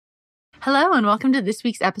Hello, and welcome to this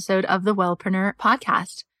week's episode of the Wellpreneur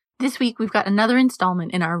podcast. This week, we've got another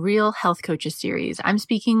installment in our Real Health Coaches series. I'm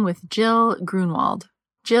speaking with Jill Grunwald.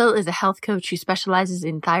 Jill is a health coach who specializes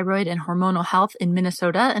in thyroid and hormonal health in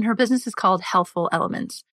Minnesota, and her business is called Healthful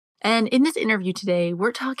Elements. And in this interview today,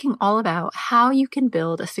 we're talking all about how you can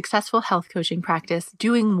build a successful health coaching practice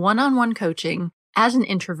doing one-on-one coaching as an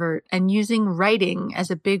introvert and using writing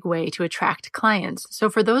as a big way to attract clients. So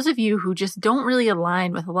for those of you who just don't really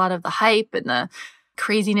align with a lot of the hype and the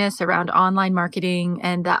craziness around online marketing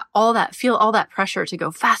and feel all that pressure to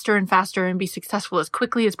go faster and faster and be successful as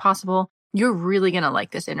quickly as possible, you're really going to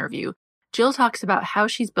like this interview. Jill talks about how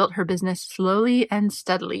she's built her business slowly and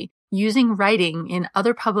steadily, using writing in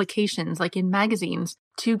other publications like in magazines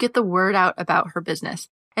to get the word out about her business.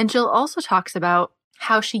 And Jill also talks about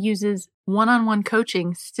how she uses one-on-one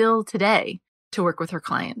coaching still today to work with her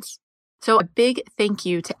clients. So a big thank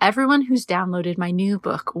you to everyone who's downloaded my new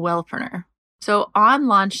book, Wellpreneur. So on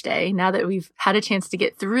launch day, now that we've had a chance to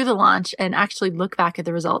get through the launch and actually look back at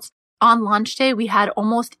the results, on launch day, we had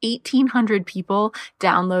almost 1,800 people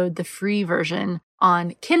download the free version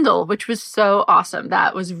on Kindle, which was so awesome.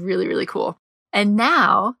 That was really, really cool. And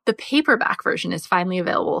now the paperback version is finally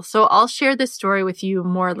available. So I'll share this story with you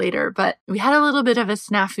more later, but we had a little bit of a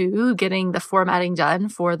snafu getting the formatting done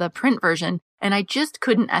for the print version. And I just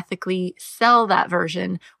couldn't ethically sell that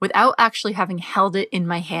version without actually having held it in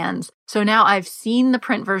my hands. So now I've seen the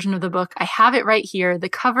print version of the book. I have it right here. The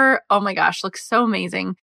cover, oh my gosh, looks so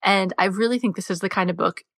amazing. And I really think this is the kind of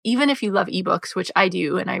book, even if you love ebooks, which I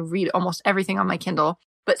do, and I read almost everything on my Kindle,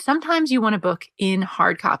 but sometimes you want a book in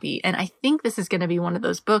hard copy. And I think this is going to be one of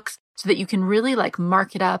those books so that you can really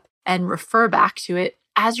mark it up and refer back to it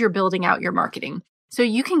as you're building out your marketing. So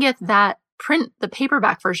you can get that the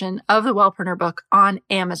paperback version of the Wellpreneur book on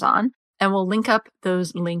Amazon, and we'll link up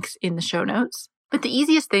those links in the show notes. But the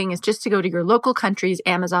easiest thing is just to go to your local country's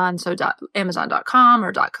Amazon, so amazon.com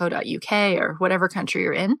or .co.uk or whatever country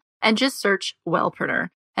you're in, and just search Wellpreneur.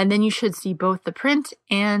 And then you should see both the print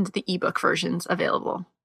and the ebook versions available.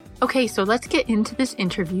 Okay, so let's get into this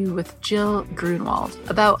interview with Jill Grunwald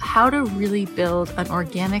about how to really build an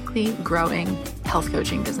organically growing health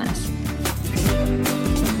coaching business.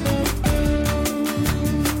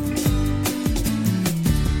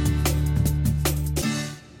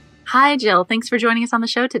 Hi, Jill. Thanks for joining us on the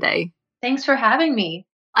show today. Thanks for having me.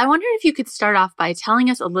 I wonder if you could start off by telling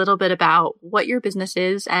us a little bit about what your business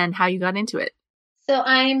is and how you got into it. So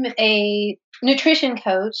I'm a nutrition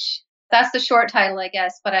coach. That's the short title, I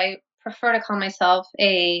guess, but I prefer to call myself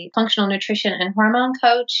a functional nutrition and hormone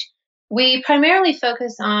coach. We primarily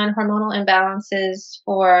focus on hormonal imbalances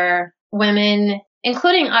for women,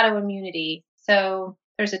 including autoimmunity. So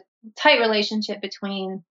there's a tight relationship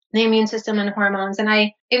between the immune system and hormones. And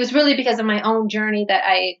it was really because of my own journey that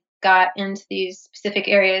I got into these specific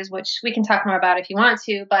areas, which we can talk more about if you want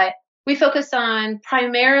to, but we focus on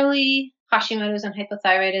primarily Hashimoto's and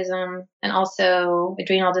hypothyroidism, and also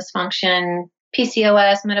adrenal dysfunction,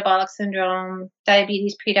 PCOS, metabolic syndrome,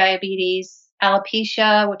 diabetes, prediabetes,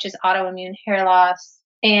 alopecia, which is autoimmune hair loss,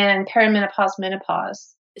 and perimenopause,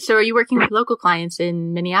 menopause. So are you working with local clients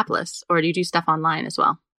in Minneapolis, or do you do stuff online as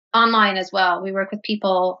well? Online as well. We work with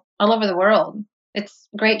people all over the world. It's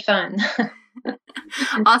great fun.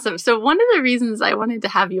 Awesome. So one of the reasons I wanted to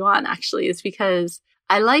have you on actually is because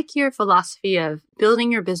I like your philosophy of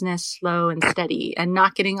building your business slow and steady and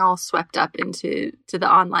not getting all swept up into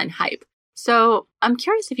the online hype. So I'm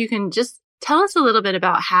curious if you can just tell us a little bit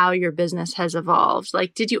about how your business has evolved.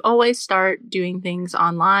 Did you always start doing things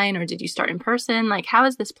online, or did you start in person? How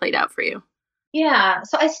has this played out for you? Yeah.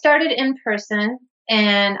 So I started in person,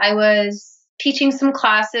 and I was teaching some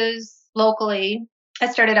classes locally.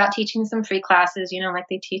 I started out teaching some free classes, like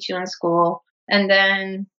they teach you in school. And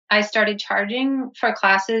then I started charging for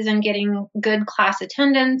classes and getting good class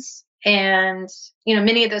attendance. And,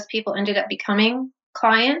 many of those people ended up becoming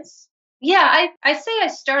clients. Yeah, I say I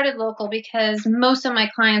started local because most of my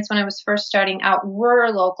clients when I was first starting out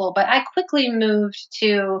were local, but I quickly moved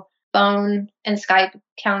to phone and Skype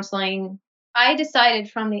counseling. I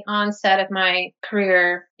decided from the onset of my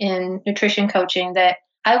career in nutrition coaching that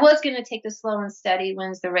I was going to take the slow and steady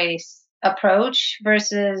wins the race approach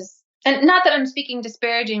versus, and not that I'm speaking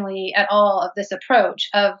disparagingly at all of this approach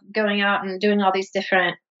of going out and doing all these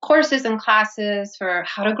different courses and classes for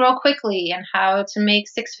how to grow quickly and how to make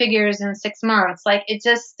six figures in 6 months. It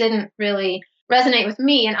just didn't really resonate with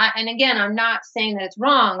me. And again, I'm not saying that it's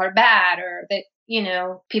wrong or bad or that,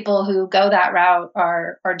 people who go that route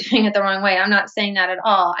are doing it the wrong way. I'm not saying that at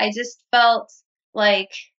all. I just felt like,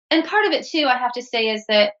 and part of it too, I have to say, is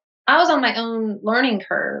that I was on my own learning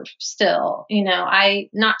curve still.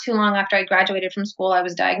 Not too long after I graduated from school, I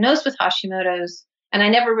was diagnosed with Hashimoto's, and I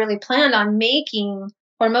never really planned on making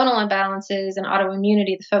hormonal imbalances and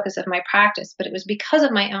autoimmunity the focus of my practice, but it was because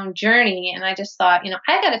of my own journey. And I just thought,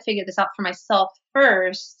 I got to figure this out for myself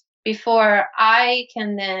first before I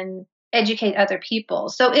can then educate other people.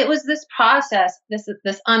 So it was this process,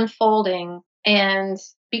 this unfolding. And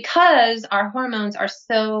because our hormones are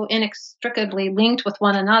so inextricably linked with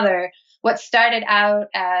one another, what started out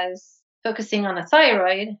as focusing on the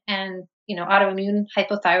thyroid and, autoimmune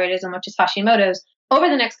hypothyroidism, which is Hashimoto's, over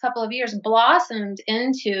the next couple of years blossomed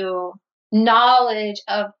into knowledge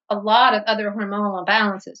of a lot of other hormonal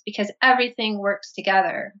imbalances because everything works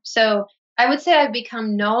together. So I would say I've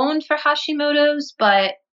become known for Hashimoto's,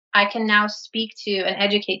 but I can now speak to and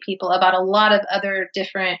educate people about a lot of other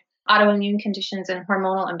different autoimmune conditions and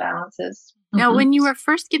hormonal imbalances. Now, when you were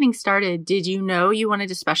first getting started, did you know you wanted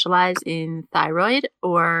to specialize in thyroid,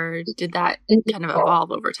 or did that kind of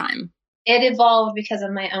evolve over time? It evolved because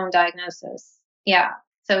of my own diagnosis. Yeah.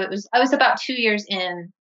 So I was about 2 years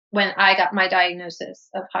in when I got my diagnosis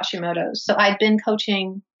of Hashimoto's. So I'd been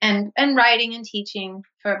coaching and writing and teaching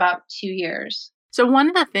for about 2 years. So one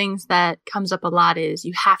of the things that comes up a lot is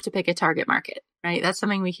you have to pick a target market, right? That's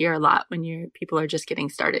something we hear a lot when people are just getting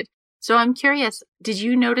started. So I'm curious, did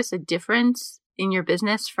you notice a difference in your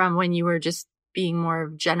business from when you were just being more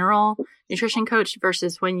of general nutrition coach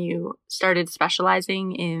versus when you started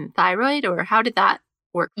specializing in thyroid, or how did that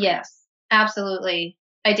work? Yes, absolutely.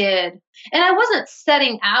 I did. And I wasn't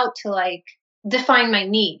setting out to define my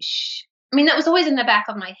niche. I mean, that was always in the back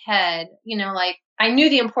of my head, I knew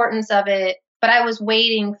the importance of it, but I was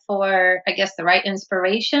waiting for, I guess, the right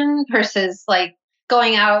inspiration versus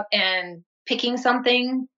going out and picking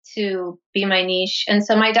something to be my niche. And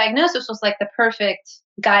so my diagnosis was the perfect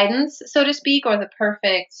guidance, so to speak, or the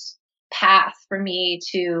perfect path for me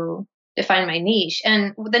to define my niche.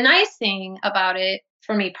 And the nice thing about it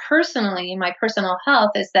for me personally, my personal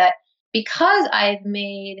health, is that because I've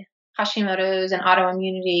made Hashimoto's and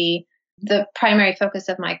autoimmunity the primary focus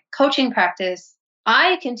of my coaching practice,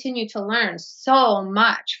 I continue to learn so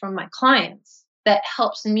much from my clients that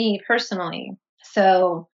helps me personally.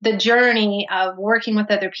 So the journey of working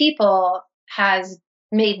with other people has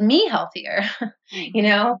made me healthier,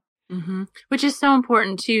 Mm-hmm. Which is so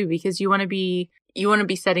important too, because you want to be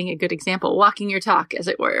setting a good example, walking your talk, as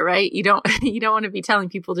it were, right? You don't want to be telling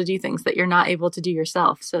people to do things that you're not able to do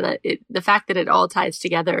yourself. So that the fact that it all ties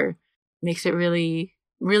together makes it really,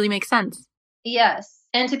 really make sense. Yes.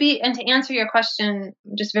 And to answer your question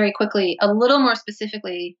just very quickly, a little more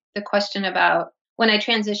specifically, the question about when I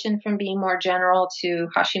transitioned from being more general to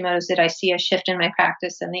Hashimoto's, did I see a shift in my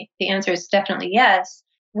practice? And the answer is definitely yes.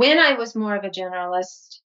 When I was more of a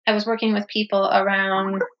generalist, I was working with people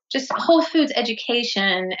around just whole foods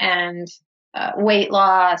education and weight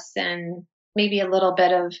loss and maybe a little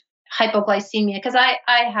bit of hypoglycemia, because I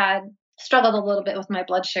had struggled a little bit with my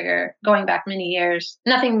blood sugar going back many years.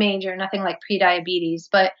 Nothing major, nothing like prediabetes,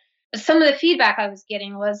 but some of the feedback I was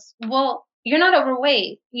getting was, well, you're not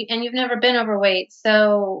overweight and you've never been overweight.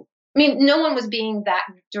 So, I mean, no one was being that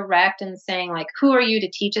direct and saying who are you to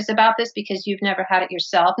teach us about this because you've never had it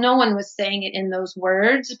yourself. No one was saying it in those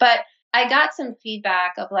words, but I got some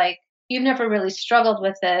feedback of you've never really struggled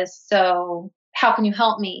with this. So how can you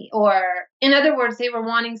help me? Or in other words, they were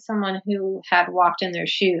wanting someone who had walked in their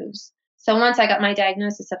shoes. So once I got my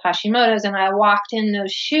diagnosis of Hashimoto's and I walked in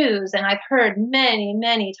those shoes, and I've heard many,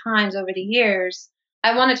 many times over the years,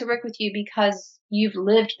 I wanted to work with you because you've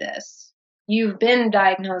lived this. You've been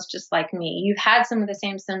diagnosed just like me. You've had some of the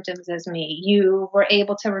same symptoms as me. You were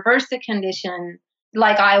able to reverse the condition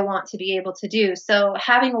like I want to be able to do. So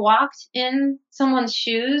having walked in someone's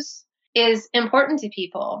shoes is important to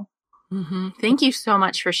people. Mm-hmm. Thank you so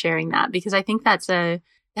much for sharing that, because I think that's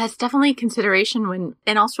definitely a consideration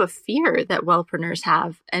and also a fear that wellpreneurs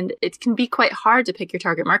have. And it can be quite hard to pick your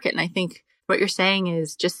target market. And I think what you're saying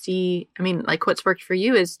is just what's worked for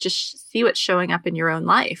you is just see what's showing up in your own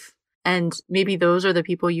life. And maybe those are the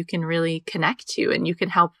people you can really connect to, and you can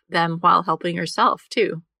help them while helping yourself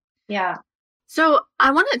too. Yeah. So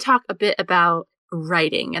I want to talk a bit about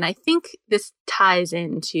writing. And I think this ties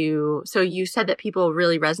into, so you said that people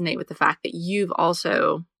really resonate with the fact that you've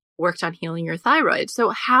also worked on healing your thyroid. So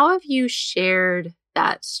how have you shared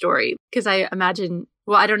that story? Because I imagine,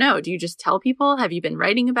 well, I don't know. Do you just tell people? Have you been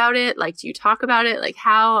writing about it? Do you talk about it?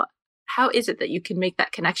 How is it that you can make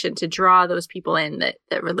that connection to draw those people in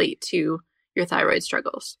that relate to your thyroid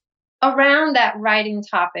struggles? Around that writing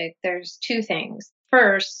topic, there's two things.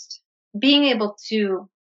 First, being able to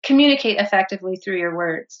communicate effectively through your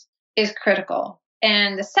words is critical.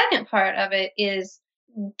 And the second part of it is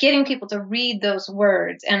getting people to read those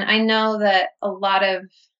words. And I know that a lot of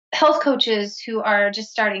health coaches who are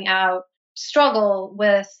just starting out struggle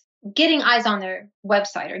with getting eyes on their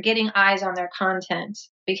website or getting eyes on their content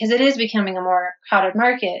because it is becoming a more crowded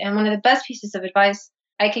market. And one of the best pieces of advice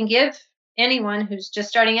I can give anyone who's just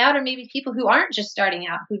starting out, or maybe people who aren't just starting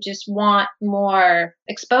out, who just want more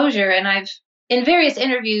exposure. And I've, in various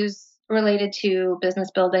interviews related to business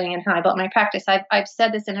building and how I built my practice, I've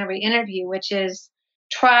said this in every interview, which is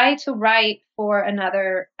try to write for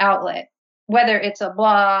another outlet, whether it's a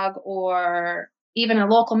blog or even a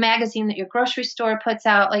local magazine that your grocery store puts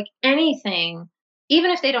out, like anything,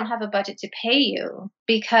 even if they don't have a budget to pay you,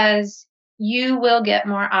 because you will get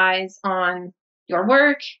more eyes on your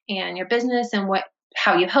work and your business and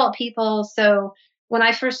how you help people. So when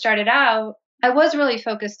I first started out, I was really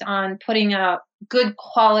focused on putting out good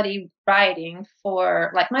quality writing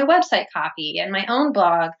for like my website copy and my own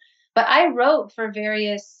blog. But I wrote for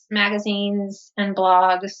various magazines and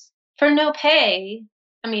blogs for no pay.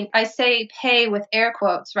 I mean, I say pay with air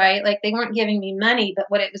quotes, right? Like they weren't giving me money, but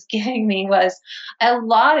what it was giving me was a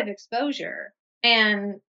lot of exposure.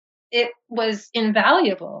 And it was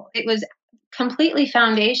invaluable. It was completely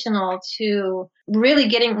foundational to really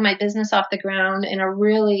getting my business off the ground in a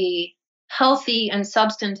really healthy and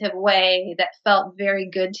substantive way that felt very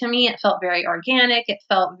good to me. It felt very organic. It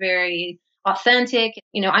felt very authentic.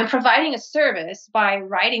 You know, I'm providing a service by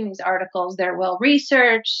writing these articles. They're well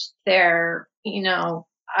researched.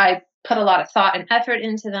 I put a lot of thought and effort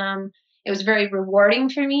into them. It was very rewarding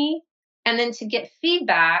for me. And then to get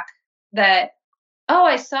feedback that, oh,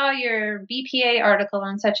 I saw your BPA article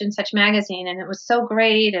on such and such magazine and it was so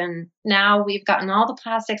great. And now we've gotten all the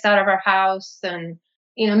plastics out of our house. And,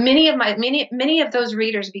 many of those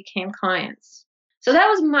readers became clients. So that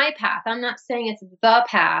was my path. I'm not saying it's the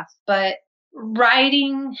path, but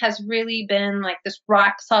writing has really been like this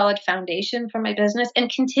rock solid foundation for my business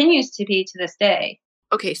and continues to be to this day.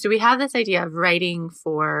 Okay, so we have this idea of writing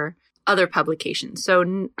for other publications.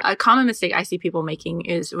 So a common mistake I see people making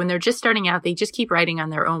is when they're just starting out, they just keep writing on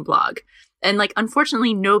their own blog. And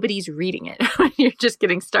nobody's reading it when you're just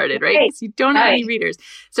getting started, right? Because you don't have any readers.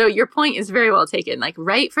 So your point is very well taken.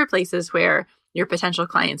 Write for places where your potential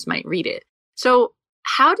clients might read it. So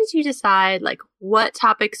how did you decide what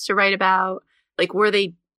topics to write about?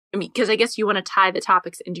 Because I guess you want to tie the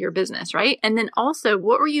topics into your business, right? And then also,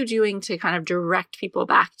 what were you doing to kind of direct people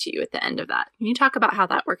back to you at the end of that? Can you talk about how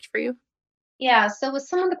that worked for you? Yeah. So with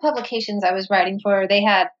some of the publications I was writing for, they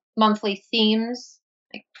had monthly themes.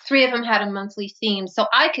 3 of them had a monthly theme. So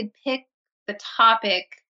I could pick the topic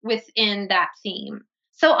within that theme.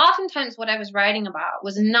 So oftentimes what I was writing about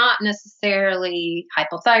was not necessarily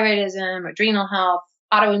hypothyroidism, adrenal health,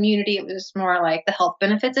 autoimmunity. It was more like the health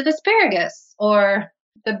benefits of asparagus or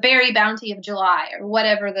the berry bounty of July or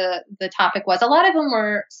whatever the topic was. A lot of them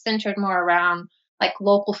were centered more around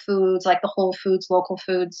local foods, like the Whole Foods, local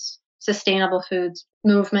foods, sustainable foods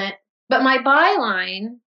movement. But my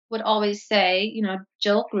byline would always say,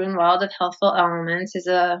 Jill Grunwald of Healthful Elements is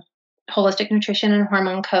a holistic nutrition and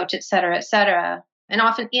hormone coach, et cetera, et cetera. And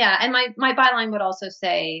often, and my byline would also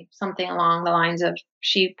say something along the lines of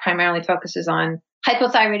she primarily focuses on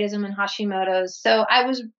hypothyroidism and Hashimoto's. So I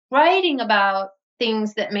was writing about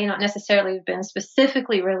things that may not necessarily have been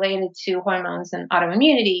specifically related to hormones and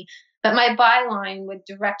autoimmunity, but my byline would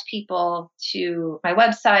direct people to my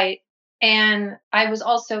website. And I was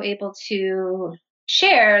also able to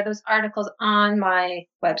share those articles on my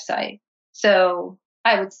website. So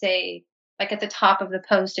I would say, at the top of the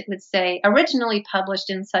post, it would say originally published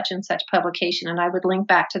in such and such publication, and I would link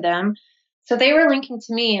back to them. So they were linking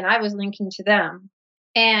to me and I was linking to them.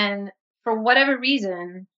 And for whatever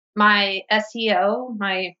reason, my SEO,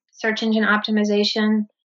 my search engine optimization,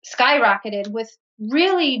 skyrocketed with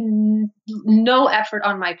really no effort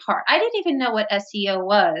on my part. I didn't even know what SEO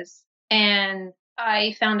was. And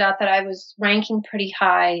I found out that I was ranking pretty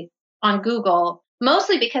high on Google,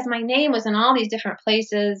 mostly because my name was in all these different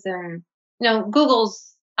places. And,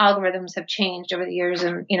 Google's algorithms have changed over the years.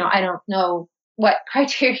 And, I don't know what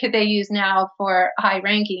criteria they use now for high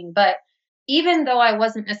ranking. But even though I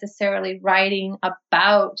wasn't necessarily writing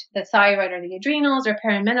about the thyroid or the adrenals or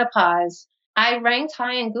perimenopause, I ranked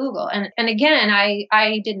high in Google. And again,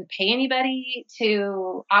 I didn't pay anybody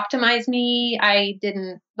to optimize me. I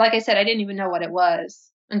didn't even know what it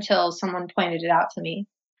was until someone pointed it out to me.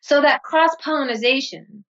 So that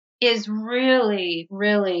cross-pollination is really,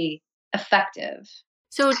 really effective.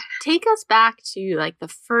 So take us back to the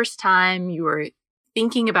first time you were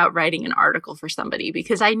thinking about writing an article for somebody,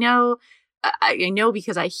 because I know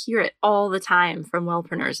because I hear it all the time from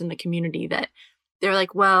wellpreneurs in the community that they're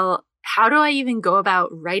like, well, how do I even go about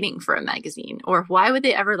writing for a magazine? Or why would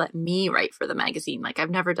they ever let me write for the magazine? Like, I've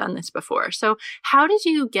never done this before. So how did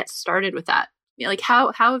you get started with that? Like,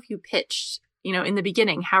 how have you pitched, in the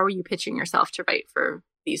beginning, how are you pitching yourself to write for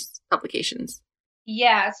these publications?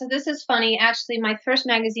 Yeah, so this is funny. Actually, my first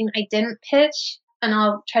magazine, I didn't pitch, and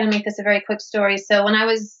I'll try to make this a very quick story. So when I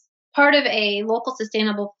was part of a local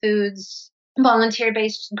sustainable foods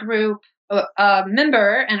volunteer-based group, a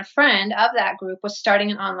member and a friend of that group was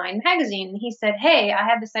starting an online magazine. And he said, hey, I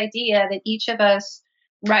have this idea that each of us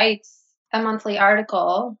writes a monthly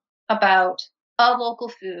article about a local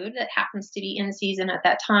food that happens to be in season at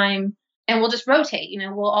that time. And we'll just rotate,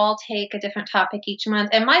 we'll all take a different topic each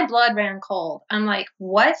month. And my blood ran cold. I'm like,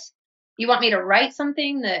 what? You want me to write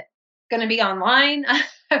something that's going to be online?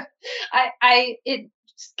 It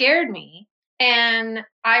scared me. And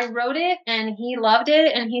I wrote it and he loved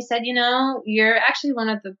it. And he said, you're actually one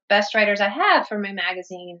of the best writers I have for my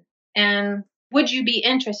magazine. And would you be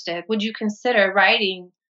interested? Would you consider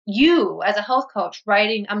writing, you as a health coach,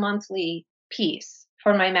 writing a monthly piece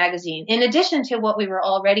for my magazine, in addition to what we were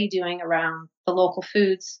already doing around the local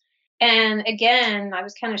foods? And again, I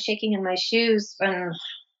was kind of shaking in my shoes and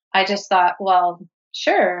I just thought, well,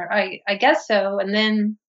 sure, I guess so. And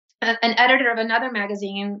then an editor of another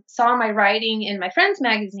magazine saw my writing in my friend's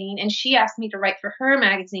magazine and she asked me to write for her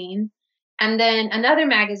magazine. And then another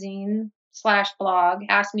magazine / blog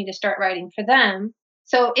asked me to start writing for them.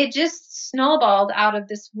 So it just snowballed out of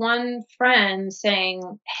this one friend saying,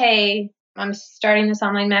 hey, I'm starting this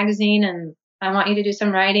online magazine and I want you to do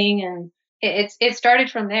some writing. And it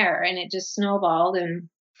started from there and it just snowballed. And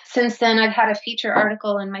since then I've had a feature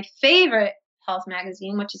article in my favorite health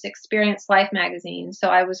magazine, which is Experience Life magazine. So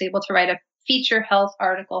I was able to write a feature health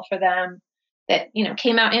article for them that,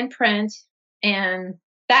 came out in print, and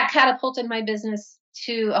that catapulted my business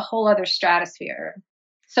to a whole other stratosphere.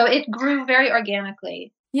 So it grew very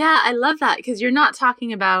organically. Yeah, I love that because you're not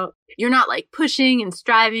like pushing and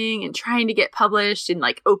striving and trying to get published in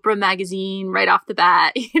like Oprah magazine right off the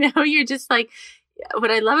bat. You're just like,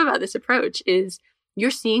 what I love about this approach is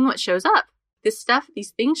you're seeing what shows up.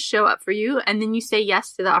 These things show up for you, and then you say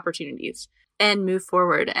yes to the opportunities and move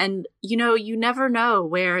forward. And, you never know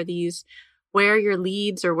where your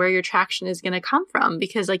leads or where your traction is going to come from,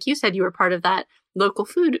 because like you said, you were part of that local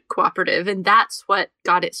food cooperative and that's what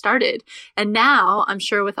got it started. And now I'm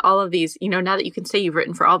sure with all of these, now that you can say you've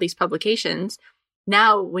written for all these publications,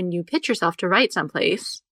 now when you pitch yourself to write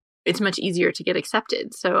someplace, it's much easier to get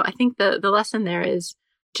accepted. So I think the lesson there is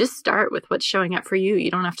just start with what's showing up for you.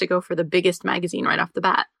 You don't have to go for the biggest magazine right off the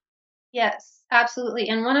bat. Yes, absolutely.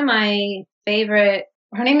 And one of my favorite,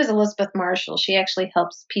 her name is Elizabeth Marshall. She actually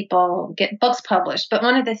helps people get books published. But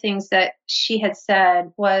one of the things that she had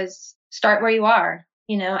said was start where you are,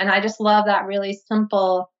 and I just love that really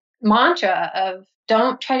simple mantra of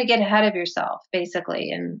don't try to get ahead of yourself,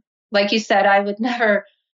 basically. And like you said, I would never,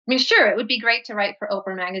 sure, it would be great to write for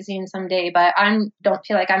Oprah magazine someday, but I don't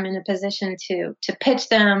feel like I'm in a position to pitch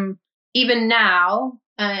them even now.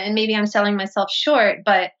 And maybe I'm selling myself short,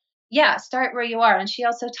 but yeah, start where you are. And she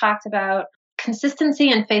also talked about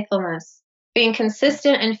consistency and faithfulness, being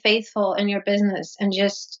consistent and faithful in your business and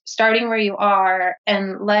just starting where you are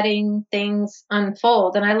and letting things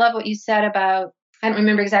unfold. And I love what you said about, I don't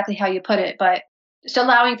remember exactly how you put it, but just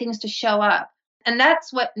allowing things to show up. And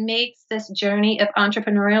that's what makes this journey of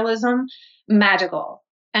entrepreneurialism magical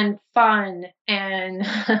and fun. And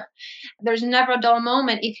there's never a dull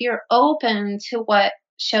moment if you're open to what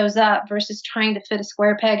shows up versus trying to fit a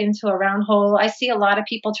square peg into a round hole. I see a lot of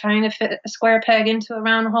people trying to fit a square peg into a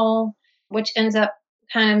round hole, which ends up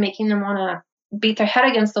kind of making them want to beat their head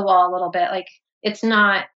against the wall a little bit. Like it's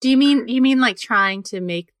not. Do you mean like trying to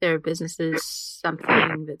make their businesses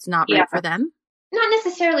something that's not right for them? Not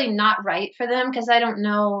necessarily not right for them, because I don't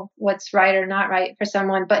know what's right or not right for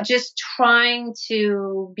someone, but just trying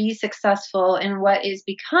to be successful in what is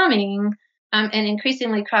becoming an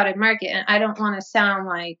increasingly crowded market. And I don't want to sound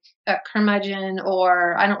like a curmudgeon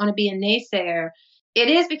or I don't want to be a naysayer. It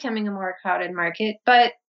is becoming a more crowded market,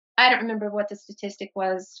 but I don't remember what the statistic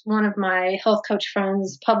was. One of my health coach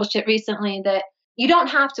friends published it recently that you don't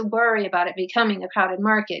have to worry about it becoming a crowded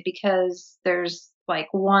market because there's like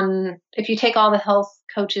one, if you take all the health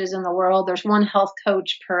coaches in the world, there's one health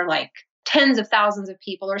coach per like tens of thousands of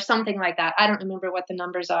people or something like that. I don't remember what the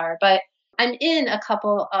numbers are, but I'm in a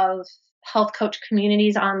couple of health coach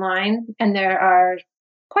communities online, and there are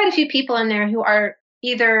quite a few people in there who are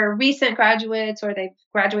either recent graduates or they've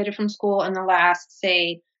graduated from school in the last,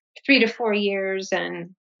 say, 3 to 4 years,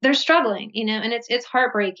 and they're struggling, and it's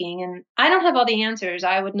heartbreaking. And I don't have all the answers.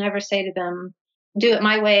 I would never say to them, do it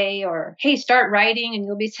my way, or, hey, start writing and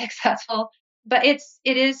you'll be successful. But it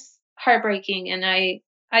is heartbreaking. And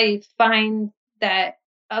I find that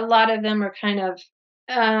a lot of them are kind of,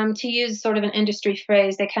 to use sort of an industry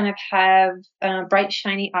phrase, they kind of have bright,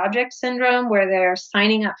 shiny object syndrome, where they're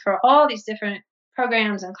signing up for all these different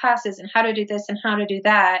programs and classes and how to do this and how to do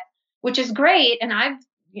that, which is great. And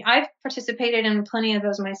I've participated in plenty of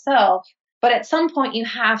those myself. But at some point, you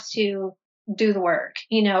have to do the work,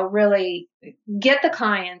 really get the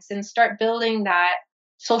clients and start building that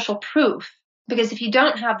social proof. Because if you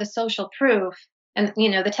don't have the social proof and,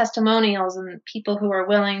 the testimonials and people who are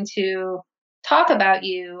willing to talk about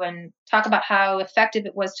you and talk about how effective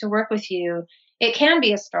it was to work with you, it can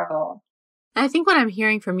be a struggle. I think what I'm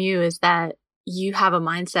hearing from you is that you have a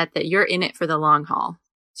mindset that you're in it for the long haul.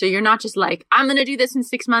 So you're not just like, I'm going to do this in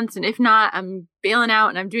 6 months, and if not, I'm bailing out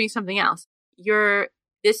and I'm doing something else.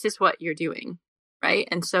 This is what you're doing, right?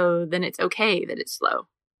 And so then it's okay that it's slow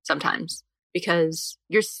sometimes, because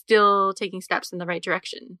you're still taking steps in the right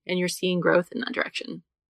direction and you're seeing growth in that direction.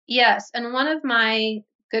 Yes. And one of my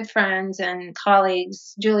good friends and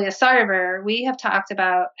colleagues, Julia Sarver, we have talked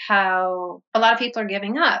about how a lot of people are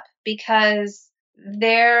giving up because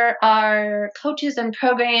there are coaches and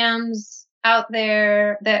programs out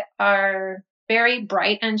there that are very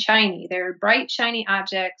bright and shiny. They're bright, shiny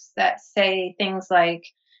objects that say things like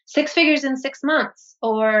 6 figures in 6 months,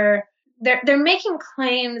 or they're making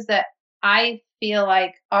claims that I feel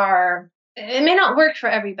like it may not work for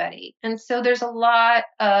everybody. And so there's a lot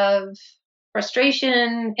of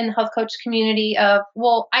frustration in the health coach community of,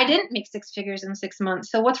 well, I didn't make 6 figures in 6 months.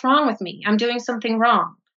 So what's wrong with me? I'm doing something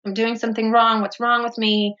wrong. What's wrong with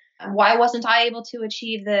me? Why wasn't I able to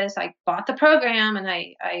achieve this? I bought the program and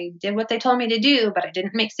I did what they told me to do, but I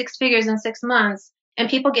didn't make 6 figures in 6 months. And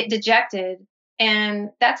people get dejected. And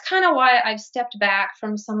that's kind of why I've stepped back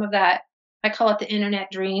from some of that. I call it the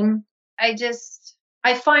internet dream.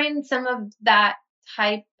 I find some of that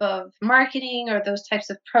type of marketing or those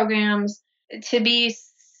types of programs to be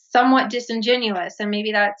somewhat disingenuous. And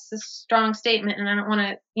maybe that's a strong statement. And I don't want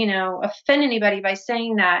to, offend anybody by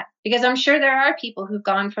saying that, because I'm sure there are people who've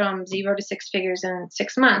gone from 0 to 6 figures in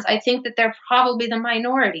 6 months. I think that they're probably the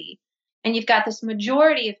minority. And you've got this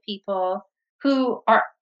majority of people who are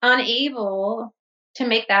unable to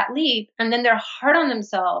make that leap. And then they're hard on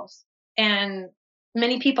themselves. And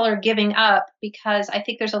many people are giving up because I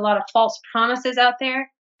think there's a lot of false promises out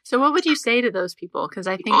there. So what would you say to those people? Because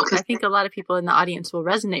I think a lot of people in the audience will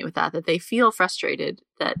resonate with that they feel frustrated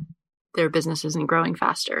that their business isn't growing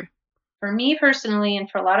faster. For me personally, and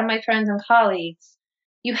for a lot of my friends and colleagues,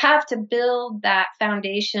 you have to build that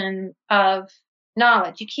foundation of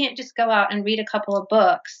knowledge. You can't just go out and read a couple of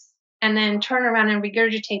books and then turn around and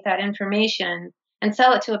regurgitate that information and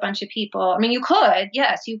sell it to a bunch of people. I mean, you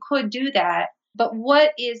could do that. But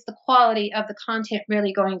what is the quality of the content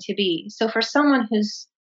really going to be? So for someone who's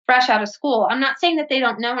fresh out of school, I'm not saying that they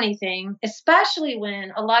don't know anything, especially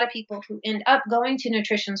when a lot of people who end up going to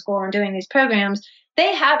nutrition school and doing these programs,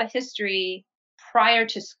 they have a history prior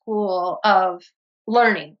to school of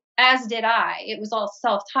learning, as did I. It was all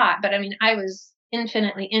self-taught, but I mean, I was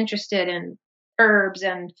infinitely interested in herbs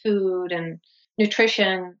and food and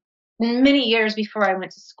nutrition many years before I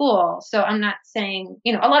went to school. So I'm not saying,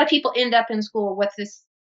 a lot of people end up in school with this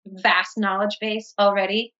vast knowledge base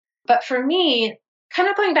already. But for me, kind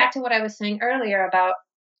of going back to what I was saying earlier about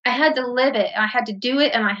I had to live it. I had to do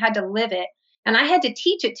it and I had to live it. And I had to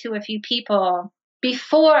teach it to a few people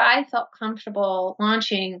before I felt comfortable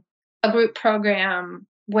launching a group program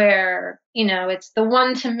where, it's the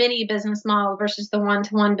one-to-many business model versus the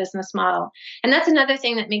one-to-one business model. And that's another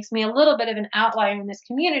thing that makes me a little bit of an outlier in this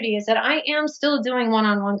community is that I am still doing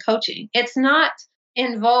one-on-one coaching. It's not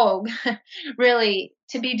in vogue, really,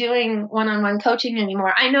 to be doing one-on-one coaching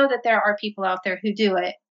anymore. I know that there are people out there who do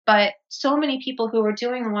it, but so many people who are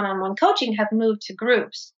doing one-on-one coaching have moved to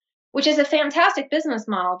groups, which is a fantastic business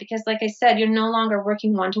model because, like I said, you're no longer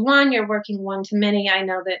working one-to-one, you're working one-to-many. I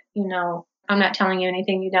know that, I'm not telling you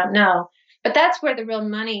anything you don't know, but that's where the real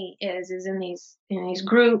money is in these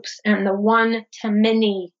groups and the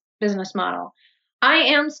one-to-many business model. I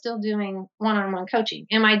am still doing one-on-one coaching.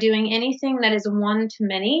 Am I doing anything that is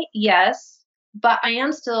one-to-many? Yes, but I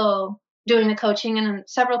am still doing the coaching, and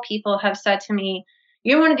several people have said to me,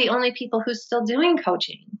 you're one of the only people who's still doing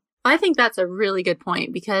coaching. I think that's a really good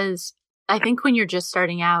point because I think when you're just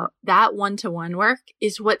starting out, that one-to-one work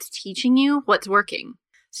is what's teaching you what's working.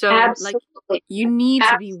 So you need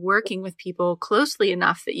to be working with people closely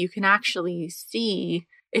enough that you can actually see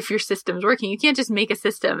if your system's working. You can't just make a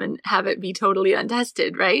system and have it be totally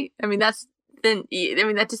untested, right? I mean, that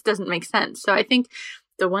just doesn't make sense. So I think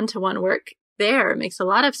the one-to-one work there, it makes a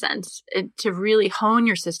lot of sense to really hone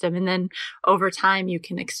your system. And then over time, you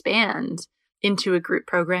can expand into a group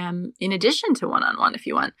program in addition to one-on-one if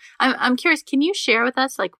you want. I'm curious, can you share with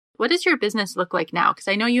us, like, what does your business look like now? Because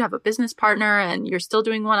I know you have a business partner and you're still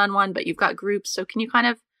doing one-on-one, but you've got groups. So can you kind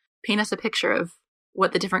of paint us a picture of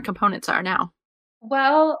what the different components are now?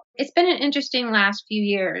 Well, it's been an interesting last few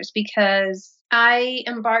years because I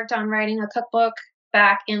embarked on writing a cookbook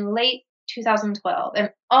back in late 2012,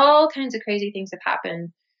 and all kinds of crazy things have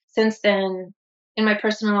happened since then in my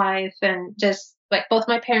personal life. And just like both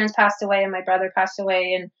my parents passed away and my brother passed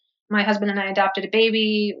away, and my husband and I adopted a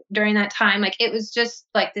baby during that time. Like it was just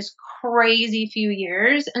like this crazy few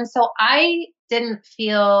years. And so I didn't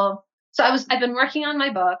feel, I've been working on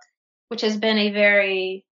my book, which has been a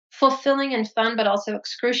very fulfilling and fun, but also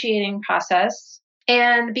excruciating process.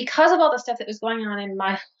 And because of all the stuff that was going on in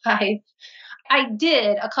my life, I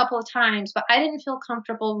did a couple of times, but I didn't feel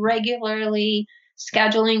comfortable regularly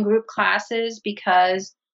scheduling group classes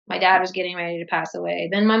because my dad was getting ready to pass away.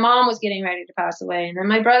 Then my mom was getting ready to pass away. And then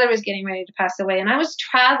my brother was getting ready to pass away. And I was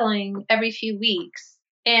traveling every few weeks.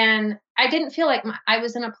 And I didn't feel like I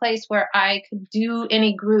was in a place where I could do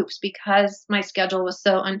any groups because my schedule was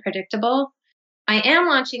so unpredictable. I am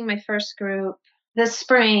launching my first group this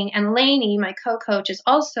spring, and Lainey, my co-coach, is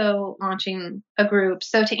also launching a group.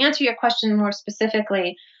 So to answer your question more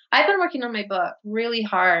specifically, I've been working on my book really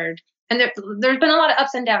hard. And there's been a lot of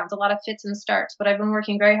ups and downs, a lot of fits and starts, but I've been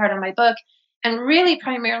working very hard on my book and really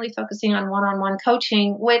primarily focusing on one-on-one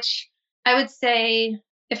coaching, which I would say,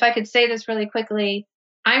 if I could say this really quickly,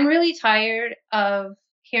 I'm really tired of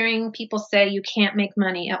hearing people say you can't make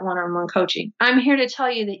money at one-on-one coaching. I'm here to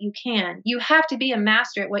tell you that you can. You have to be a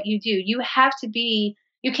master at what you do. You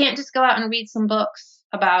can't just go out and read some books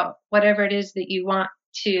about whatever it is that you want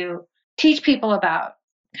to teach people about.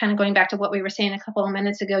 Kind of going back to what we were saying a couple of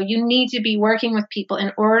minutes ago, you need to be working with people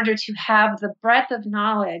in order to have the breadth of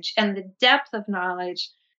knowledge and the depth of knowledge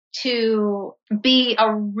to be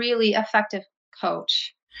a really effective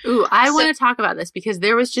coach. Ooh, I want to talk about this because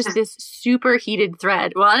there was just this super heated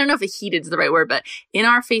thread. Well, I don't know if heated is the right word, but in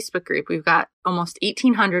our Facebook group, we've got almost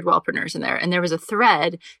 1,800 wellpreneurs in there. And there was a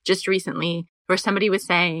thread just recently where somebody was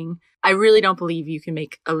saying, I really don't believe you can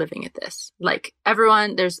make a living at this. Like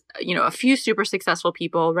everyone, there's, a few super successful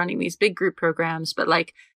people running these big group programs, but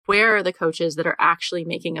like, where are the coaches that are actually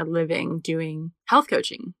making a living doing health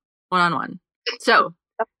coaching one-on-one? So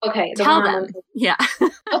okay, tell them. Yeah.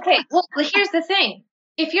 Okay. Well, here's the thing.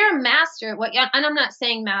 If you're a master at what, and I'm not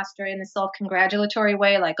saying master in a self-congratulatory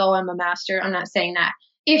way, like, oh, I'm a master. I'm not saying that.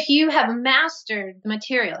 If you have mastered the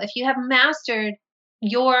material, if you have mastered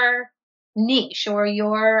your niche or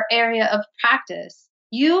your area of practice,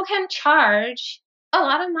 you can charge a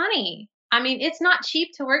lot of money. I mean, it's not cheap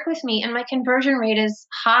to work with me, and my conversion rate is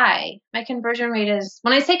high. My conversion rate is,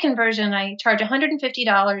 when I say conversion, I charge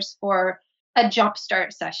 $150 for a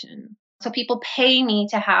jumpstart session. So people pay me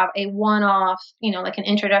to have a one-off, like an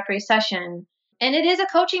introductory session. And it is a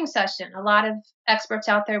coaching session. A lot of experts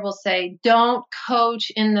out there will say, don't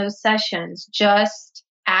coach in those sessions. Just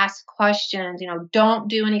ask questions, don't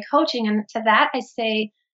do any coaching. And to that, I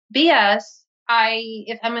say, BS.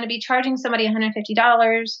 If I'm going to be charging somebody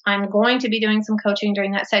 $150, I'm going to be doing some coaching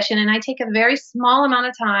during that session. And I take a very small amount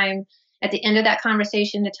of time at the end of that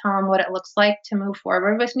conversation to tell them what it looks like to move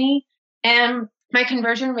forward with me. And my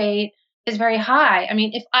conversion rate is very high. I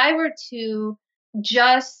mean, if I were to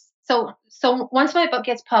just, so once my book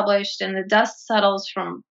gets published and the dust settles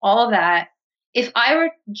from all of that, if I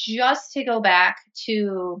were just to go back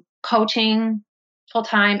to coaching full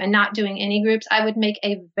time and not doing any groups, I would make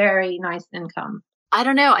a very nice income. I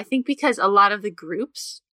don't know. I think because a lot of the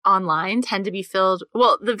groups online tend to be filled,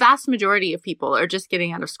 well, the vast majority of people are just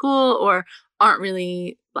getting out of school or aren't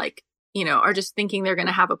really like, are just thinking they're going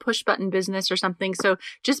to have a push button business or something. So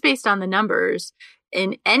just based on the numbers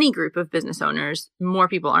in any group of business owners, more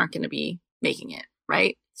people aren't going to be making it,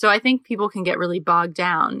 right? So I think people can get really bogged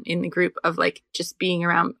down in the group of like just being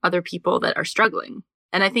around other people that are struggling.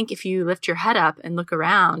 And I think if you lift your head up and look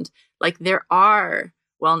around, like there are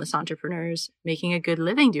wellness entrepreneurs making a good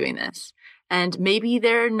living doing this. And maybe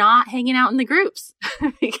they're not hanging out in the groups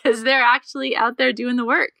because they're actually out there doing the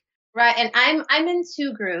work. Right. And I'm in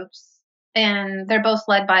two groups. And they're both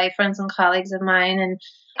led by friends and colleagues of mine. And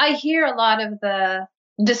I hear a lot of the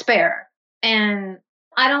despair. And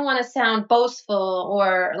I don't want to sound boastful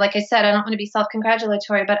or, like I said, I don't want to be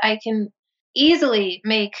self-congratulatory, but I can easily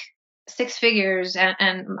make six figures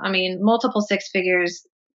and I mean, multiple six figures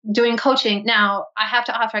doing coaching. Now, I have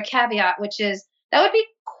to offer a caveat, which is that would be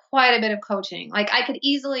quite a bit of coaching. Like I could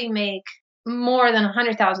easily make more than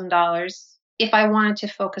 $100,000 if I wanted to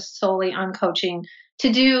focus solely on coaching,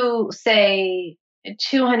 to do, say,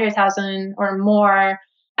 200,000 or more,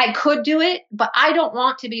 I could do it, but I don't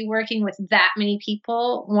want to be working with that many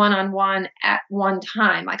people one-on-one at one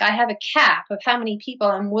time. Like, I have a cap of how many people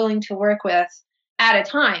I'm willing to work with at a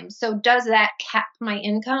time. So does that cap my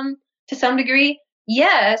income to some degree?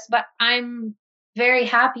 Yes, but I'm very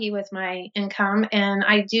happy with my income, and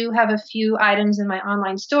I do have a few items in my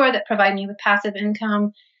online store that provide me with passive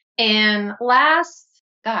income. And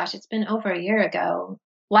gosh, it's been over a year ago.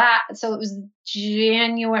 So it was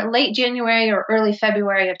late January or early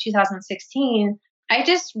February of 2016. I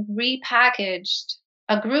just repackaged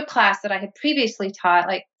a group class that I had previously taught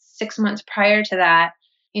like 6 months prior to that.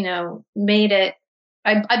 Made it.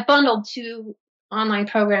 I bundled two online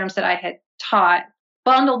programs that I had taught,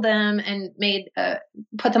 bundled them, and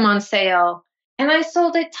put them on sale, and I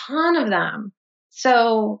sold a ton of them.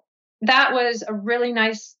 So that was a really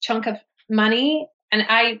nice chunk of money. And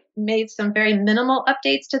I made some very minimal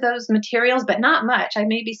updates to those materials, but not much. I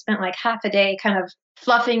maybe spent like half a day kind of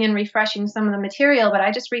fluffing and refreshing some of the material, but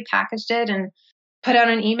I just repackaged it and put out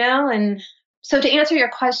an email. And so to answer your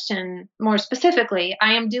question more specifically,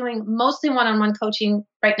 I am doing mostly one-on-one coaching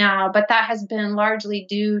right now, but that has been largely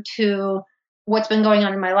due to what's been going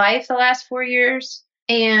on in my life the last 4 years.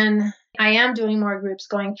 And I am doing more groups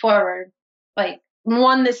going forward, like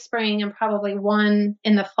one this spring and probably one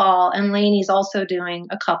in the fall. And Lainey's also doing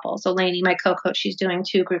a couple. So Lainey, my co-coach, she's doing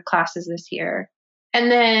 2 group classes this year.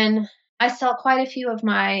 And then I sell quite a few of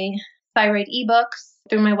my thyroid ebooks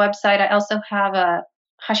through my website. I also have a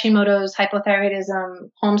Hashimoto's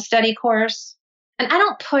hypothyroidism home study course. And I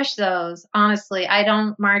don't push those, honestly. I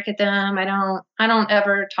don't market them. I don't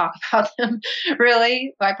ever talk about them,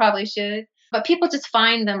 really. I probably should. But people just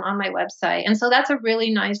find them on my website. And so that's a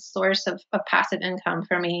really nice source of passive income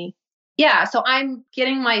for me. Yeah, so I'm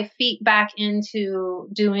getting my feet back into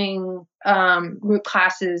doing group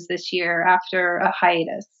classes this year after a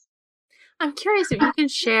hiatus. I'm curious if you can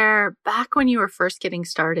share back when you were first getting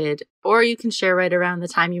started, or you can share right around the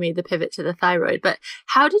time you made the pivot to the thyroid, but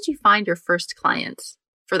how did you find your first clients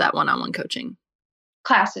for that one-on-one coaching?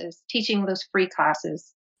 Classes, teaching those free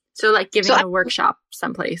classes. So like giving a workshop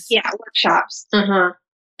someplace. Yeah, workshops. Uh-huh.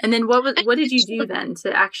 And then what did you do then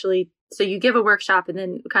to actually, so you give a workshop, and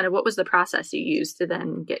then kind of what was the process you used to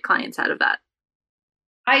then get clients out of that?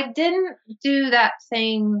 I didn't do that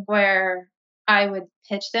thing where I would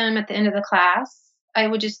pitch them at the end of the class. I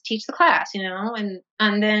would just teach the class, and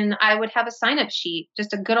then I would have a sign-up sheet,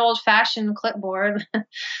 just a good old-fashioned clipboard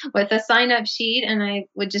with a sign-up sheet. And I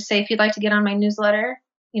would just say, if you'd like to get on my newsletter,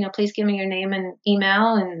 please give me your name and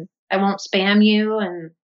email, and I won't spam you,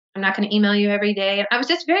 and I'm not going to email you every day. And I was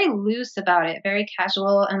just very loose about it, very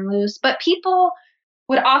casual and loose. But people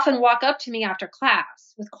would often walk up to me after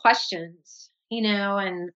class with questions,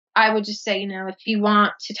 and I would just say, if you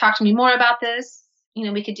want to talk to me more about this,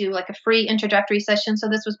 we could do like a free introductory session. So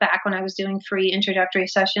this was back when I was doing free introductory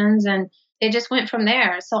sessions, and it just went from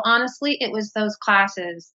there. So honestly, it was those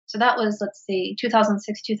classes. So that was, let's see,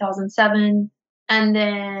 2006, 2007. And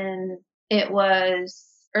then it was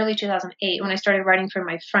early 2008 when I started writing for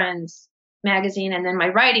my friend's magazine, and then my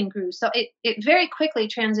writing grew. So it very quickly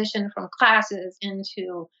transitioned from classes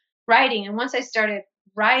into writing. And once I started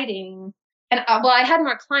writing, and I had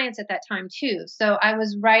more clients at that time too. So I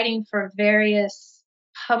was writing for various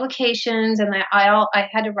publications, and I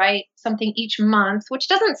had to write something each month, which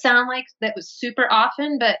doesn't sound like that was super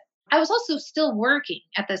often, but I was also still working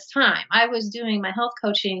at this time. I was doing my health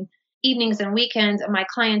coaching evenings and weekends, and my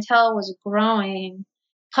clientele was growing.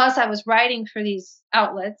 Plus I was writing for these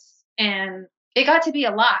outlets, and it got to be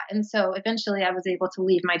a lot. And so eventually I was able to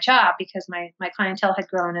leave my job because my clientele had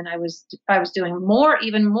grown, and I was doing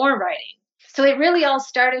even more writing. So it really all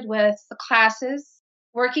started with the classes,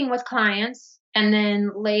 working with clients, and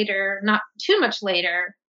then later, not too much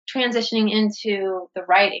later, transitioning into the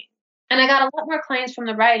writing. And I got a lot more clients from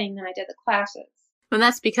the writing than I did the classes. And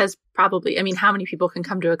that's because probably, how many people can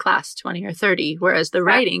come to a class, 20 or 30, whereas the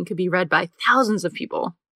writing could be read by thousands of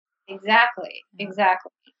people. Exactly.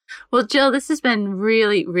 Well, Jill, this has been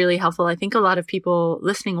really, really helpful. I think a lot of people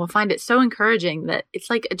listening will find it so encouraging that it's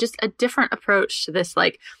like just a different approach to this,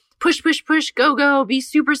 like push, push, push, go, go, be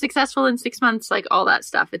super successful in 6 months, like all that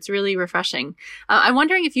stuff. It's really refreshing. I'm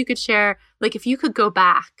wondering if you could share, like if you could go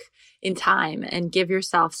back in time and give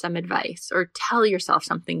yourself some advice or tell yourself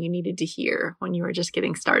something you needed to hear when you were just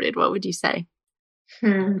getting started, what would you say?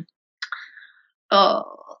 Oh,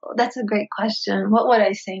 that's a great question. What would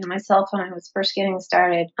I say to myself when I was first getting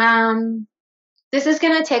started? This is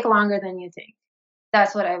going to take longer than you think.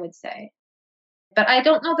 That's what I would say. But I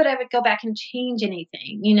don't know that I would go back and change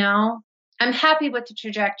anything, I'm happy with the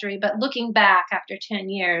trajectory, but looking back after 10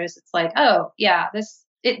 years, it's like, oh yeah,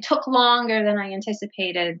 it took longer than I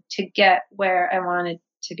anticipated to get where I wanted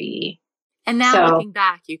to be. And now looking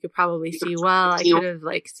back, you could probably see, well, I could have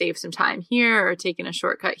like saved some time here or taken a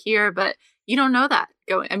shortcut here, but you don't know that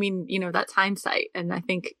that's hindsight. And I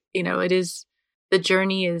think, it is, the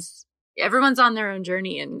journey is, everyone's on their own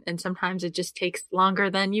journey, and sometimes it just takes longer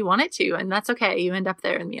than you want it to. And that's okay. You end up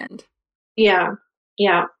there in the end. Yeah.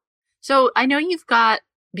 Yeah. So I know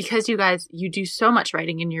because you do so much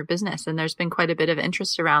writing in your business, and there's been quite a bit of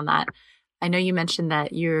interest around that. I know you mentioned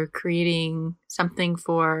that you're creating something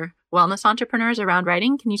for wellness entrepreneurs around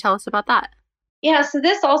writing. Can you tell us about that? Yeah, so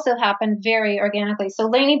this also happened very organically. So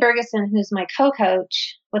Lainey Bergeson, who's my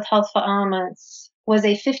co-coach with Healthful Elements, was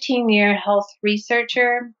a 15-year health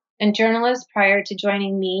researcher and journalist prior to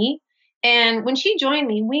joining me. And when she joined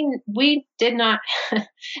me, we did not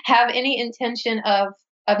have any intention of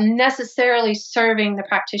necessarily serving the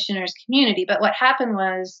practitioners community. But what happened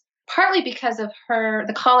was, partly because of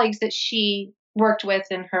the colleagues that she worked with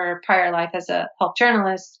in her prior life as a health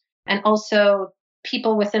journalist, and also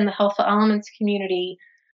people within the Healthful Elements community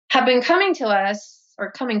have been coming to us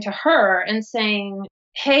or coming to her and saying,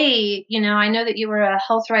 hey, I know that you were a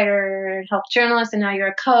health writer, health journalist, and now you're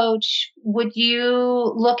a coach. Would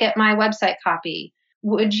you look at my website copy?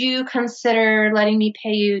 Would you consider letting me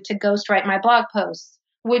pay you to ghostwrite my blog posts?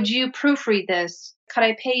 Would you proofread this? Could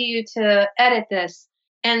I pay you to edit this?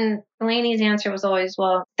 And Lainey's answer was always,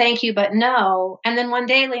 well, thank you, but no. And then one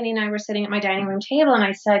day, Lainey and I were sitting at my dining room table, and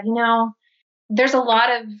I said, there's a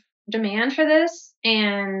lot of demand for this,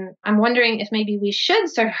 and I'm wondering if maybe we should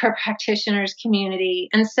serve our practitioners community.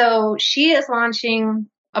 And so she is launching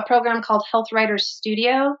a program called Health Writers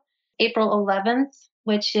Studio, April 11th,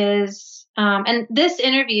 which is, and this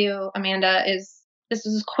interview, Amanda, this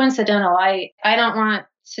is coincidental. I don't want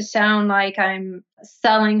to sound like I'm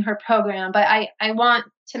selling her program, but I want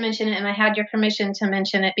to mention it, and I had your permission to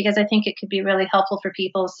mention it because I think it could be really helpful for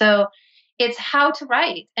people. So it's how to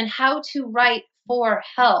write and how to write for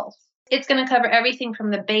health. It's going to cover everything from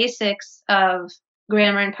the basics of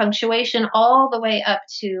grammar and punctuation all the way up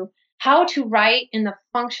to how to write in the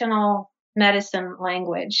functional medicine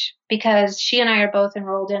language, because she and I are both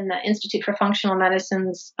enrolled in the Institute for Functional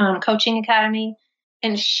Medicine's coaching academy.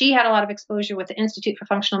 And she had a lot of exposure with the Institute for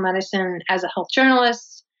Functional Medicine as a health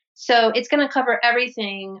journalist. So it's going to cover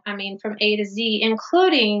everything, from A to Z,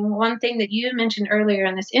 including one thing that you mentioned earlier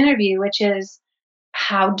in this interview, which is,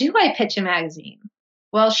 how do I pitch a magazine?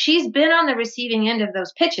 Well, she's been on the receiving end of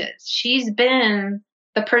those pitches. She's been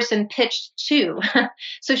the person pitched to.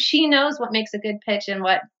 So she knows what makes a good pitch and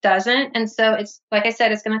what doesn't. And so it's, like I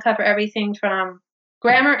said, it's going to cover everything from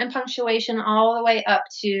grammar and punctuation all the way up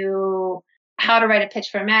to how to write a pitch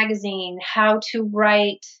for a magazine, how to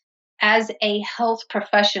write as a health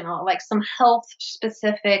professional, like some health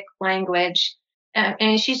specific language.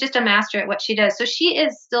 And she's just a master at what she does. So she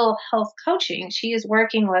is still health coaching. She is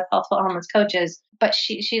working with Healthful Elements coaches, but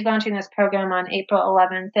she's launching this program on April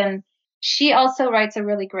 11th. And she also writes a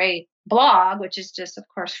really great blog, which is just, of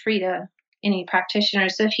course, free to any practitioner.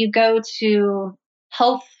 So if you go to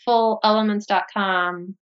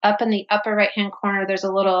healthfulelements.com, up in the upper right-hand corner, there's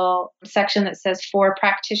a little section that says for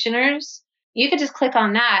practitioners. You could just click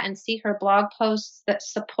on that and see her blog posts that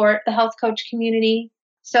support the health coach community.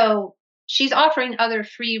 So she's offering other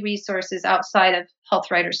free resources outside of Health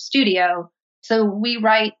Writers Studio. So we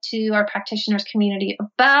write to our practitioners community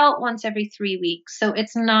about once every 3 weeks. So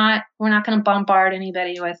we're not going to bombard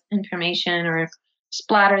anybody with information or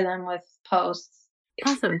splatter them with posts.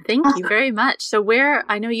 Awesome. Thank you very much. So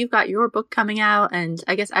I know you've got your book coming out, and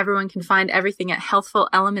I guess everyone can find everything at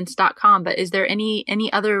healthfulelements.com, but is there any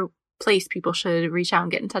other place people should reach out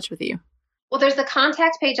and get in touch with you? Well, there's the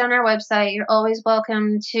contact page on our website. You're always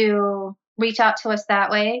welcome to reach out to us that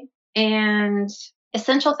way. And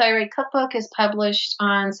Essential Thyroid Cookbook is published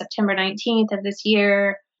on September 19th of this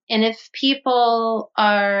year. And if people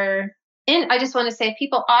are if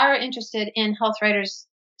people are interested in Health Writers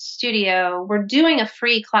Studio, we're doing a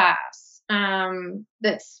free class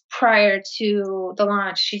that's prior to the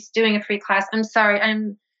launch. She's doing a free class. I'm sorry,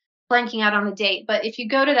 I'm blanking out on the date, but if you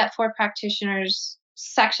go to that for practitioners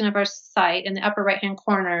section of our site in the upper right hand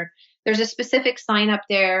corner, there's a specific sign up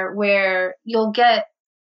there where you'll get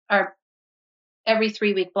our every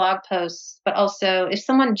 3 week blog posts, but also if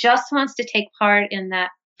someone just wants to take part in that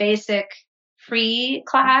basic free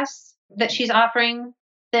class that she's offering,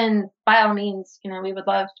 then by all means, we would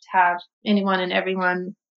love to have anyone and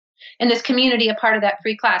everyone in this community a part of that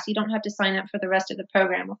free class. You don't have to sign up for the rest of the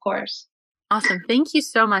program, of course. Awesome. Thank you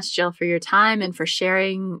so much, Jill, for your time and for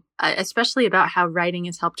sharing, especially about how writing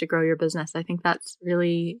has helped to grow your business. I think it's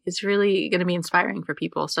really going to be inspiring for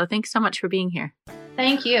people. So thanks so much for being here.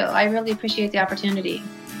 Thank you. I really appreciate the opportunity.